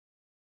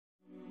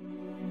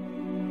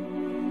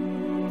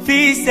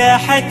في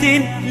ساحة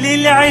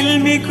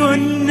للعلم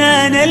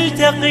كنا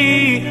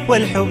نلتقي،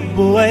 والحب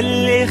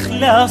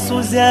والإخلاص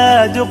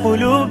زاد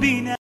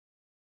قلوبنا.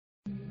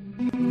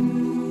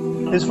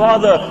 His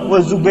father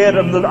was Zubair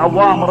Ibn Al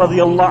Awwam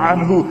radiyallahu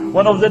anhu,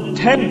 one of the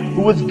 10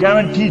 who was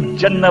guaranteed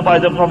Jannah by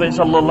the Prophet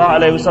sallallahu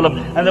alaihi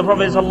wasallam. And the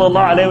Prophet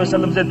sallallahu alaihi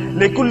wasallam said,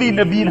 لِكُلِّ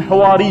نَبِيٍّ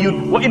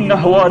حَوَارِيٌّ وَإِنَّ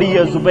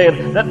حَوَارِيَ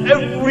Zubair. That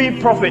every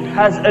prophet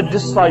has a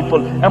disciple,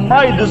 and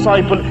my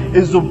disciple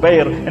is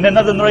Zubair. In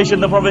another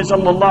narration, the Prophet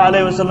sallallahu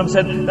alaihi wasallam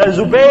said that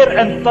Zubair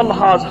and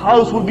Talha's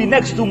house will be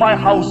next to my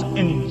house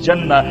in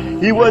Jannah.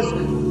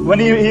 When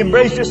he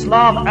embraced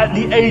Islam at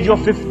the age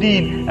of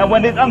 15, and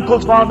when his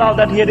uncles found out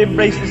that he had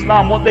embraced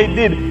Islam, what they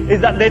did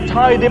is that they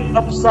tied him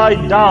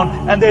upside down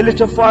and they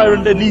lit a fire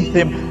underneath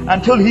him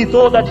until he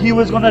thought that he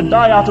was going to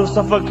die out of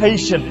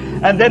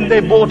suffocation. And then they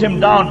brought him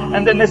down,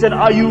 and then they said,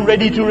 "Are you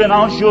ready to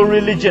renounce your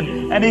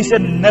religion?" And he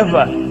said,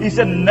 "Never." He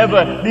said,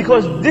 "Never,"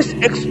 because this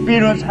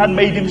experience had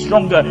made him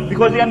stronger,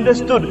 because he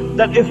understood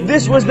that if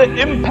this was the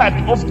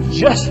impact of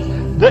just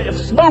the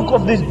smoke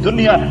of this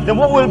dunya, then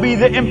what will be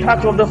the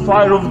impact of the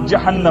fire of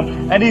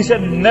Jahannam? And he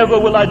said, "Never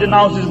will I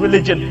denounce his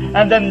religion."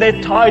 And then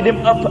they tied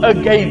him up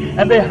again,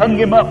 and they hung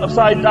him up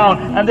upside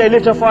down, and they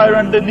lit a fire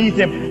underneath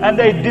him, and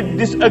they did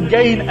this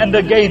again and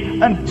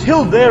again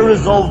until their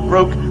resolve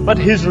broke. But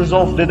his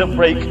resolve didn't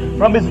break.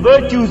 From his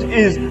virtues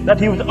is that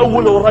he was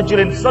awwalu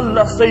rajulin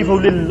salla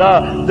sayfu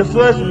lillah, the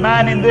first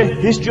man in the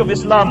history of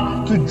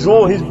Islam to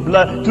draw his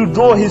blood, to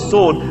draw his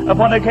sword.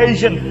 Upon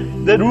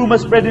occasion, the rumor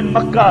spread in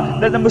Makkah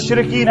that the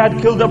mushrikeen had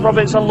killed the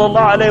Prophet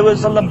sallallahu alaihi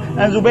wasallam,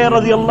 and Zubair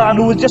radiallahu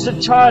anhu was just a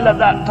child at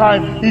that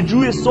time. He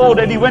drew his sword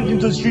and he went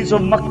into the streets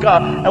of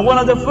Makkah, and one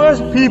of the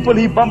first people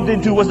he bumped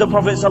into was the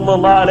Prophet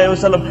sallallahu alaihi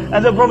wasallam.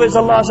 And the Prophet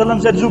sallallahu alaihi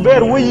wasallam said,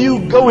 "Zubair, where are you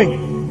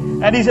going?"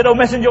 And he said, "O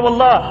Messenger of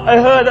Allah, I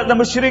heard that the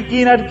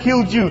mushrikeen had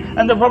killed you."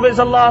 And the Prophet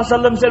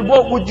ﷺ said,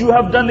 "What would you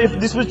have done if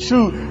this was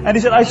true?" And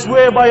he said, "I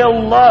swear by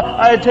Allah,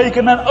 I had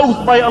taken an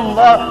oath by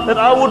Allah that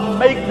I would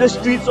make the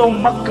streets of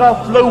Makkah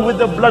flow with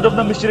the blood of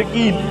the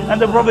mushrikeen." And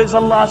the Prophet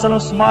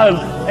ﷺ smiled,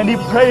 and he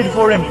prayed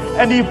for him,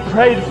 and he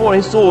prayed for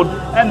his sword.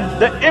 And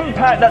the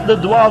impact that the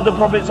dua of the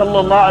Prophet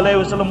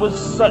ﷺ was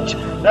such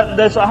that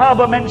the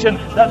Sahaba mentioned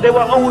that there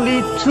were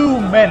only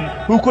 2 men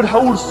who could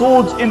hold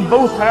swords in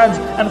both hands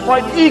and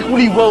fight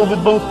equally well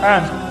with both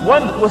hands.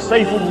 One was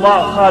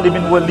Saifullah Khalid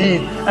bin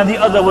Walid, and the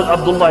other was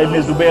Abdullah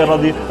ibn Zubair,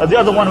 the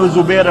other one was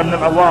Zubair ibn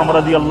Al Awwam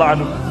radiyallahu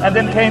anhu. And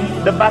then came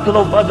the battle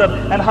of Badr,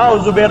 and how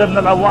Zubair ibn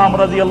Al Awwam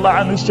radiyallahu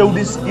anhu showed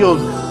his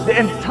skills. The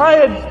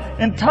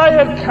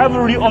entire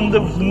cavalry on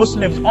the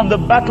Muslims on the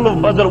battle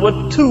of Badr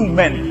were 2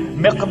 men,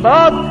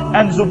 Miqdad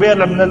and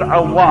Zubair ibn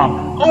Al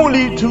Awwam.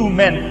 Only 2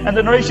 men. And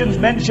the narrations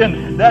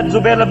mention that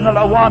Zubair ibn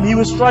Al Awwam, he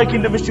was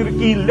striking the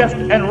mushrikeen left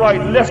and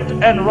right, left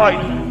and right.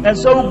 And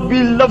so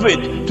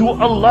beloved to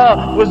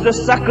Allah was the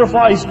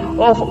sacrifice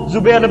of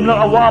Zubair ibn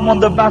Al Awwam on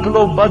the battle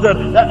of Badr,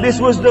 that this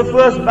was the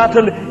first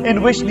battle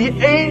in which the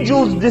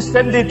angels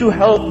descended to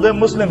help the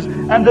Muslims.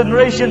 And the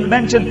narration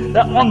mentioned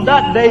that on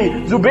that day,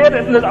 Zubair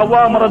ibn Al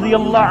Awwam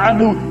radiyallahu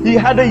anhu, he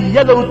had a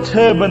yellow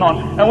turban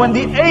on. And when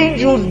the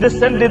angels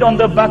descended on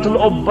the battle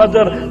of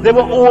Badr, they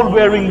were all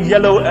wearing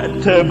yellow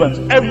turbans.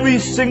 Every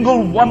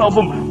single one of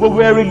them were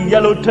wearing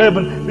yellow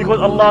turbans,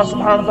 because Allah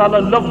subhanahu wa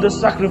ta'ala loved the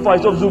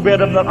sacrifice of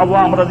Zubair ibn Al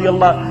Awwam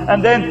radiyallahu.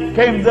 And then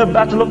came the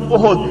battle of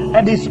Uhud,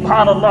 and he,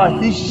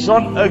 subhanallah, he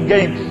shone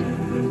again.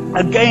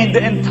 Again,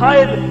 the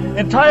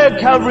entire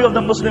cavalry of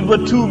the Muslims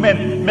were 2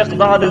 men,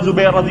 Miqdad and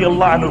Zubair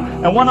radiallahu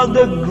anhu. And one of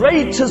the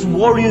greatest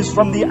warriors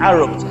from the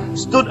Arabs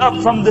stood up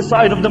from the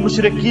side of the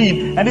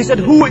mushrikeen, and he said,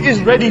 "Who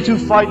is ready to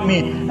fight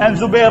me?" And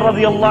Zubair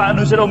radiallahu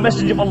anhu said, "O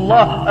Messenger of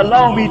Allah,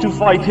 allow me to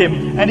fight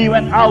him." And he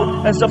went out,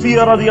 and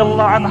Safiya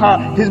radiallahu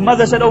anha, his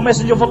mother said, "O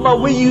Messenger of Allah,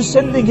 where are you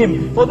sending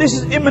him? For this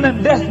is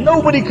imminent death.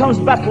 Nobody comes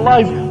back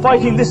live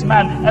fighting this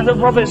man." And the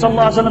Prophet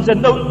ﷺ said,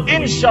 "No,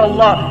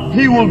 inshallah,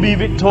 he will be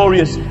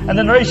victorious." And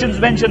the narrations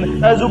mention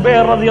that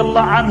Zubair radiallahu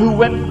anhu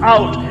went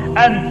out,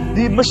 and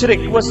the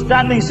mushrik was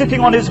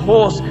sitting on his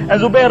horse,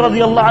 and Zubair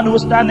radiallahu anhu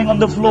was standing on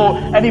the floor,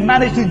 and he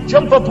managed to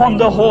jump upon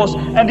the horse,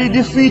 and he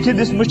defeated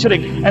this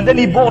mushrik. And then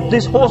he brought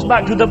this horse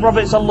back to the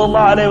Prophet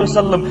sallallahu alaihi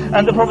wasallam,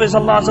 and the Prophet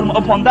sallallahu alaihi wasallam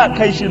upon that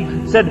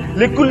occasion said,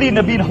 "Likulli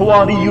nabiyyin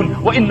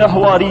hawariyun wa inna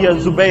hawariya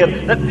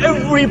Zubair," that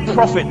every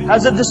prophet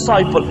has a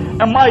disciple,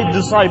 and my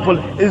disciple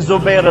is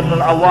Zubair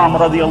ibn Al Awwam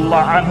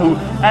radiallahu anhu.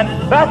 And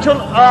battle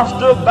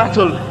after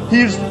battle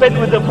he spent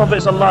with the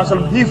Prophet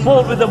ﷺ. He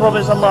fought with the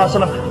Prophet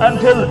ﷺ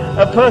until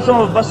a person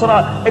of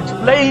Basra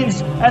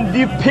explains and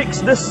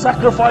depicts the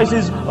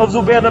sacrifices of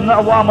Zubair ibn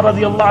Al Awwam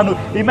radiyallahu anhu.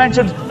 He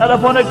mentions that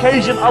upon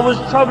occasion I was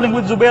traveling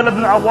with Zubair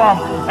ibn Al Awwam,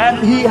 and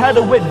he had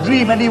a wet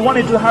dream and he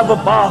wanted to have a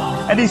bath,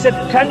 and he said,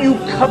 "Can you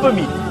cover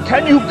me?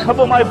 can you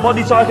cover my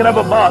body so I can have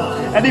a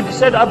bath? And he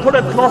said, I put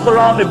a cloth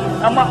around him,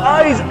 and my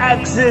eyes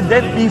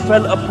accidentally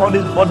fell upon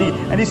his body.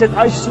 And he said,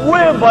 I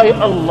swear by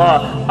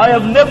Allah, I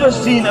have never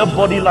seen a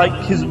body like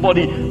his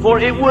body, for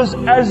it was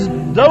as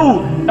though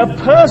a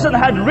person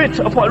had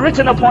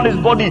written upon his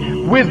body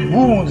with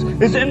wounds.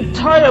 His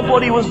entire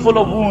body was full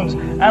of wounds.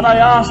 And I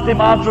asked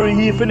him after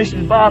he finished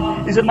his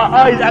bath, he said, my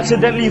eyes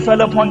accidentally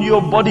fell upon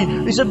your body.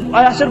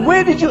 I said,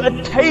 where did you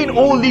attain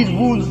all these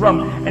wounds from?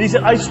 And he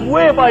said, I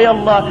swear by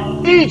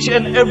Allah, each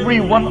and every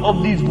one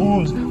of these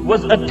wounds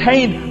was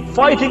attained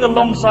fighting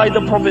alongside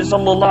the Prophet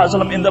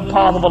ﷺ in the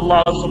path of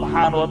Allah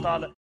subhanahu wa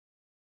ta'ala.